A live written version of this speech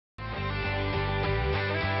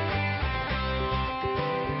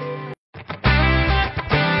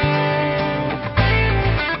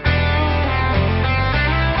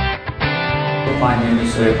my name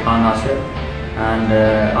is Khan Asif and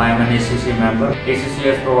I am an ACCA member. ACCA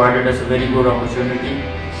has provided us a very good opportunity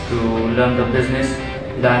to learn the business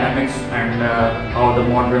dynamics and how the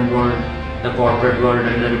modern world, the corporate world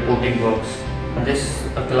and the reporting works. This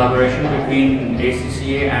collaboration between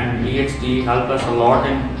ACCA and ExD helped us a lot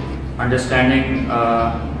in understanding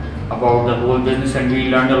about the whole business, and we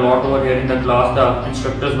learned a lot over here in the class. The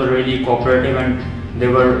instructors were really cooperative and they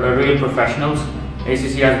were real professionals.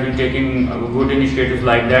 ACCA has been taking good initiatives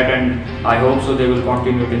like that, and I hope so they will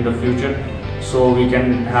continue it in the future so we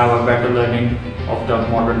can have a better learning of the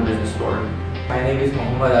modern business world. My name is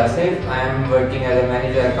Mohammad Asif. I am working as a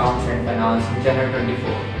manager accounts and finance in January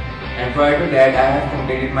 24. And prior to that, I have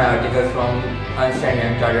completed my articles from Ernst &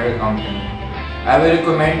 Young Chartered Accountant. I will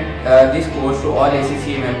recommend this course to all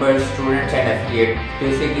ACCA members, students and affiliates.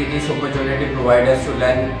 Basically, this opportunity provides us to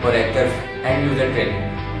learn Forex and user training.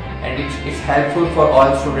 And it's helpful for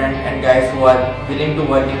all students and guys who are willing to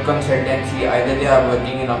work in consultancy. Either they are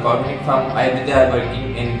working in accounting firm, either they are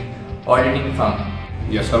working in auditing firm.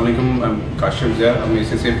 Yes, Assalamualaikum. I'm Kashif Zia. I'm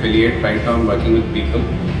ACCA affiliate. Right now I'm working with people,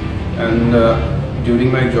 and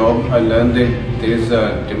during my job I learned that there is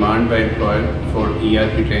a demand by employer for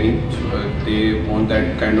ERP training. So they want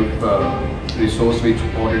that kind of resource which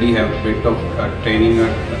already have a bit of training or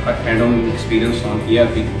add-on experience on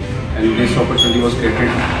ERP. And this opportunity was created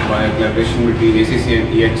by a collaboration between ACCA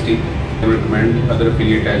and ExD. I recommend other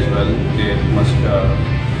affiliates as well. They must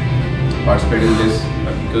participate in this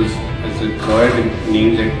because as an employer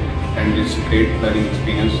needs it, and it's a great learning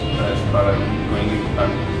experience as far as going in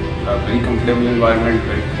a very comfortable environment,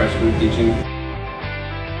 very professional teaching.